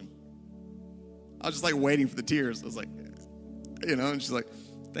emotion. I was just like waiting for the tears. I was like, and she's like,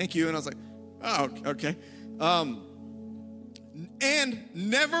 thank you. And I was like, oh, okay. And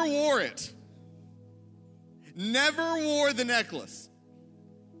never wore it. Never wore the necklace.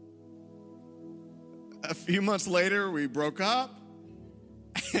 A few months later, we broke up.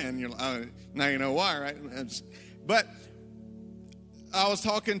 And now you know why, right? But I was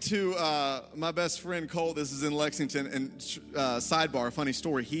talking to my best friend, Cole. This is in Lexington. And sidebar, funny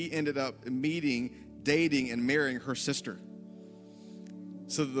story. He ended up meeting, dating, and marrying her sister.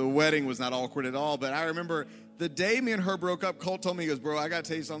 So the wedding was not awkward at all. But I remember the day me and her broke up, Cole told me, he goes, bro, I got to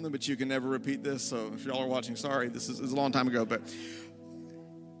tell you something, but you can never repeat this. So if y'all are watching, sorry. This is a long time ago. But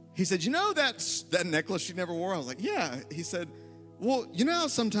he said, that necklace she never wore? I was like, yeah. He said, well, you know how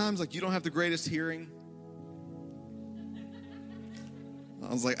sometimes you don't have the greatest hearing?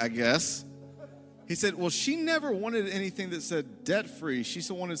 I was like, I guess. He said, well, she never wanted anything that said debt-free. She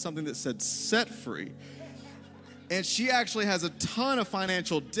still wanted something that said set-free. And she actually has a ton of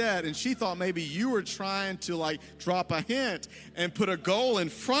financial debt, and she thought maybe you were trying to drop a hint and put a goal in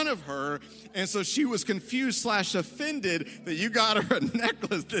front of her. And so she was confused / offended that you got her a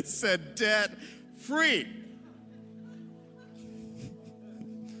necklace that said debt-free.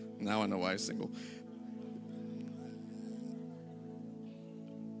 Now I know why he's single.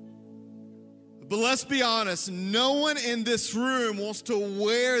 But let's be honest, no one in this room wants to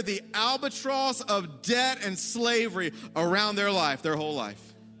wear the albatross of debt and slavery around their life, their whole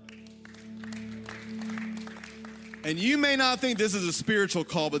life. And you may not think this is a spiritual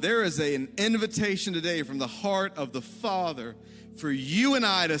call, but there is an invitation today from the heart of the Father for you and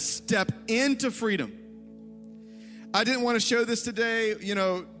I to step into freedom. I didn't want to show this today.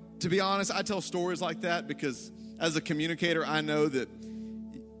 To be honest, I tell stories like that because as a communicator, I know that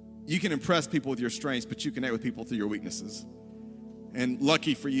you can impress people with your strengths, but you connect with people through your weaknesses. And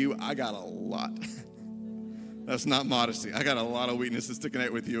lucky for you, I got a lot. That's not modesty. I got a lot of weaknesses to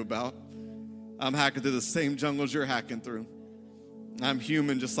connect with you about. I'm hacking through the same jungles you're hacking through. I'm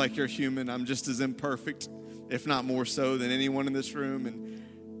human just like you're human. I'm just as imperfect, if not more so, than anyone in this room.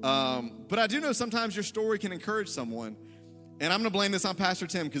 But I do know sometimes your story can encourage someone. And I'm going to blame this on Pastor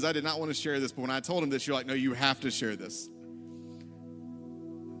Tim because I did not want to share this. But when I told him this, you're like, no, you have to share this.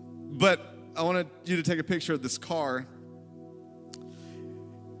 But I wanted you to take a picture of this car.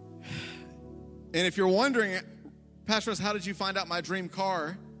 And if you're wondering, Pastor Russ, how did you find out my dream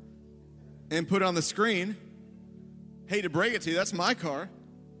car and put it on the screen? Hate to break it to you, that's my car.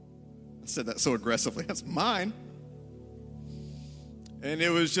 I said that so aggressively. That's mine. And it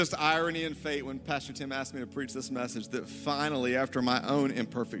was just irony and fate when Pastor Tim asked me to preach this message that finally, after my own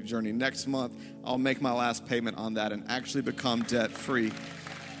imperfect journey, next month, I'll make my last payment on that and actually become debt-free.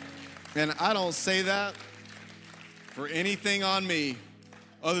 And I don't say that for anything on me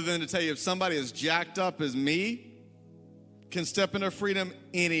other than to tell you if somebody as jacked up as me can step into freedom,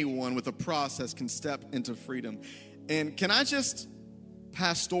 anyone with a process can step into freedom. And can I just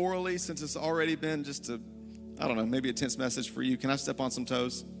pastorally, since it's already been just maybe a tense message for you, can I step on some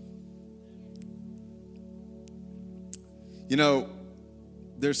toes?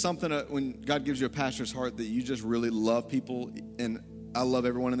 There's something when God gives you a pastor's heart that you just really love people, and I love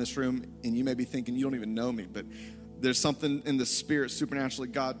everyone in this room, and you may be thinking, you don't even know me, but there's something in the spirit supernaturally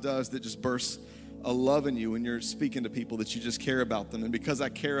God does that just bursts a love in you when you're speaking to people that you just care about them. And because I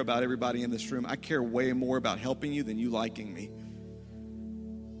care about everybody in this room, I care way more about helping you than you liking me.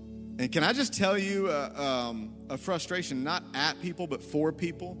 And can I just tell you a frustration, not at people, but for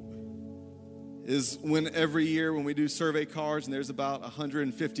people, is when every year when we do survey cards and there's about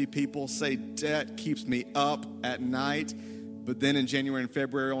 150 people say debt keeps me up at night. But then in January and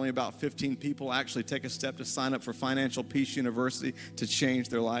February, only about 15 people actually take a step to sign up for Financial Peace University to change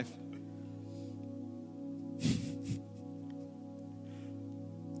their life.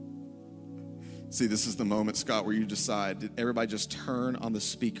 See, this is the moment, Scott, where you decide, did everybody just turn on the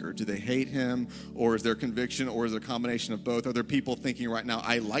speaker? Do they hate him, or is there conviction, or is it a combination of both? Are there people thinking right now,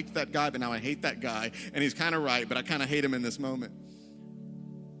 I liked that guy, but now I hate that guy, and he's kind of right, but I kind of hate him in this moment?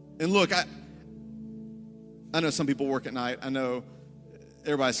 And look, I know some people work at night. I know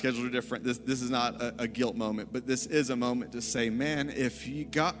everybody's schedules are different. This is not a guilt moment, but this is a moment to say, man, if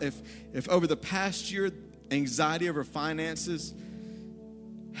over the past year, anxiety over finances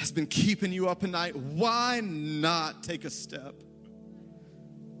has been keeping you up at night, why not take a step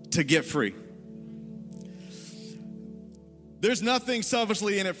to get free? There's nothing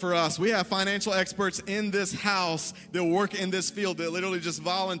selfishly in it for us. We have financial experts in this house that work in this field that literally just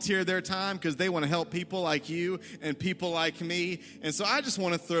volunteer their time because they want to help people like you and people like me. And so I just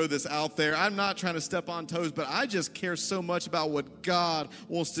want to throw this out there. I'm not trying to step on toes, but I just care so much about what God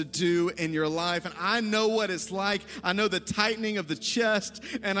wants to do in your life. And I know what it's like. I know the tightening of the chest,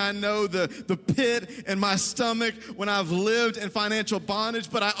 and I know the pit in my stomach when I've lived in financial bondage,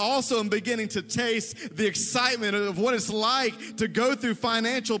 but I also am beginning to taste the excitement of what it's like to go through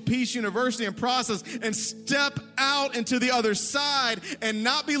Financial Peace University and process and step out into the other side and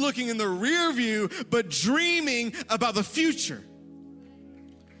not be looking in the rear view, but dreaming about the future.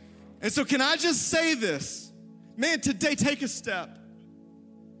 And so can I just say this? Man, today, take a step.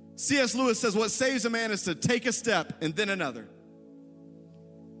 C.S. Lewis says what saves a man is to take a step and then another.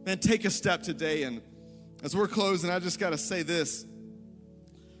 Man, take a step today. And as we're closing, I just got to say this.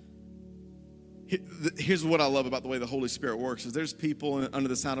 Here's what I love about the way the Holy Spirit works is there's people under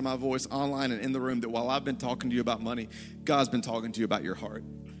the sound of my voice online and in the room that while I've been talking to you about money, God's been talking to you about your heart.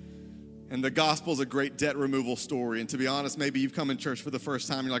 And the gospel is a great debt removal story. And to be honest, maybe you've come in church for the first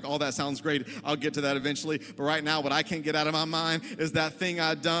time. You're like, oh, that sounds great. I'll get to that eventually. But right now, what I can't get out of my mind is that thing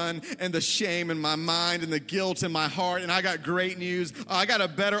I've done and the shame in my mind and the guilt in my heart. And I got great news. I got a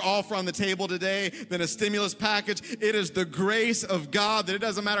better offer on the table today than a stimulus package. It is the grace of God that it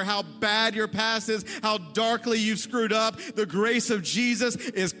doesn't matter how bad your past is, how darkly you've screwed up. The grace of Jesus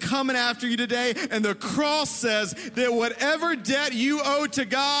is coming after you today. And the cross says that whatever debt you owe to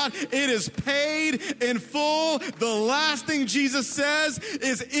God, it is paid in full. The last thing Jesus says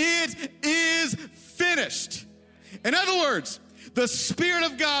is, it is finished. In other words, the Spirit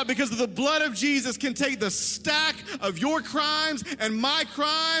of God, because of the blood of Jesus, can take the stack of your crimes and my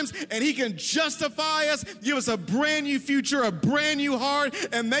crimes, and he can justify us, give us a brand new future, a brand new heart,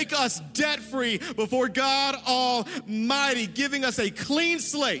 and make us debt-free before God Almighty, giving us a clean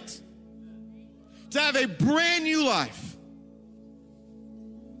slate to have a brand new life.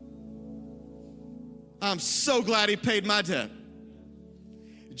 I'm so glad he paid my debt.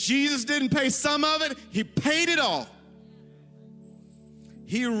 Jesus didn't pay some of it, he paid it all.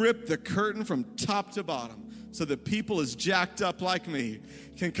 He ripped the curtain from top to bottom so that people as jacked up like me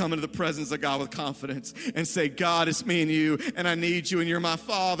can come into the presence of God with confidence and say, God, it's me and you, and I need you, and you're my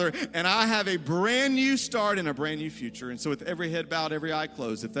Father, and I have a brand new start and a brand new future. And so with every head bowed, every eye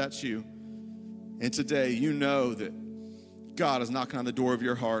closed, if that's you, and today you know that God is knocking on the door of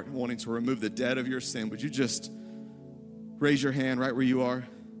your heart, wanting to remove the debt of your sin. Would you just raise your hand right where you are?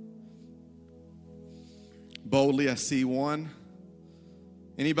 Boldly, I see one.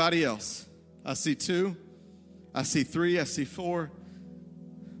 Anybody else? I see two. I see three. I see four.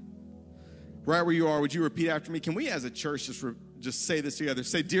 Right where you are, would you repeat after me? Can we as a church just say this together?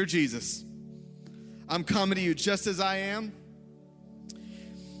 Say, Dear Jesus, I'm coming to you just as I am.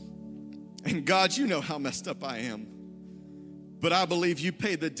 And God, you know how messed up I am. But I believe you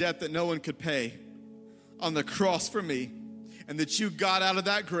paid the debt that no one could pay on the cross for me, and that you got out of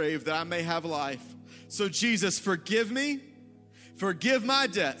that grave that I may have life. So Jesus, forgive me, forgive my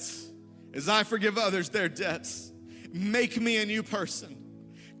debts as I forgive others their debts. Make me a new person.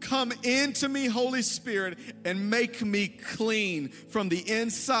 Come into me, Holy Spirit, and make me clean from the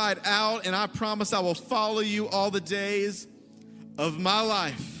inside out, and I promise I will follow you all the days of my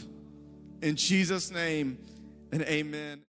life. In Jesus' name, and amen.